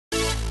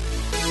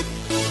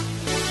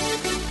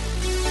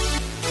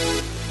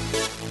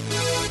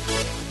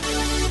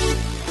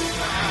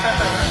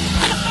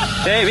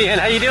Fabian,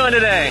 how you doing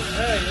today?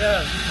 Hey,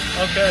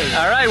 yeah, okay.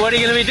 All right, what are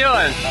you going to be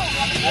doing?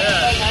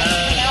 Yeah,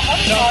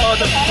 jump out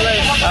the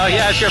plane. Oh,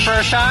 yeah, it's your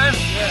first time?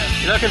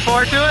 Yeah. You looking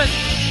forward to it?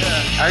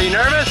 Yeah. Are you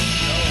nervous?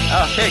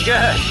 No. Okay,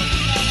 good.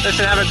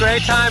 Listen, have a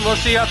great time. We'll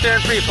see you up there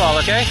in free fall,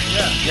 okay?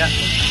 Yeah. Yeah.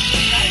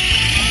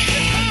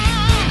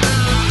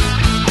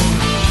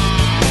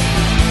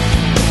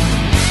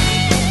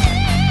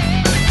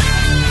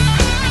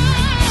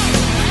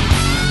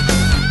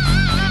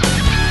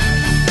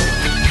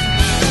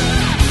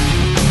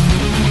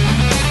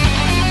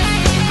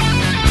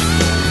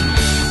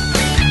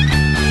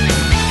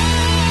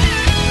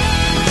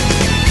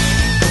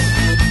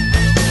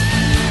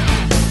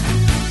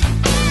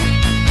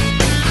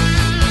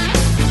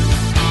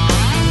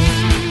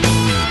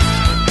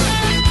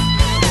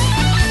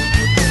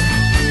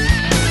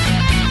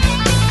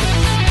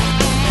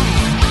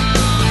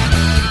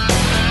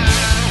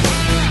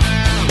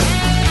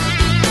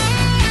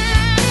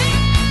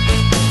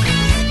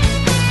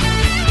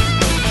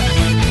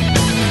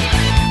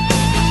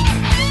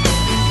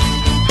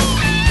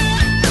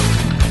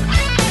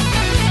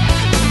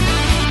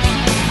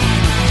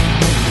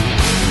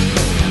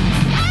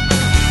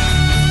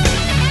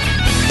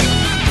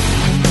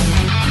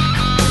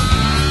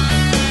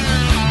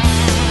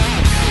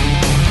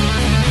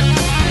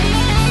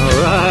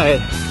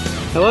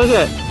 How was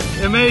it?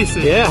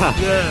 Amazing. Yeah.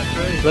 Yeah,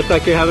 great. Looked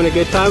like you're having a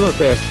good time up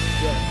there.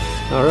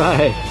 Yeah. All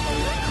right.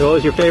 So what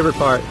was your favorite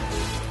part?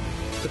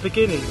 The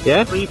beginning.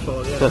 Yeah? Free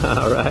fall, yeah.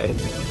 All right.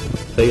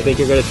 So you think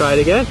you're going to try it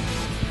again?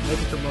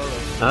 Maybe tomorrow.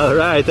 All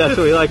right. That's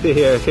what we like to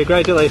hear.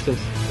 Congratulations.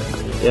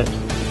 Thank you. Yeah.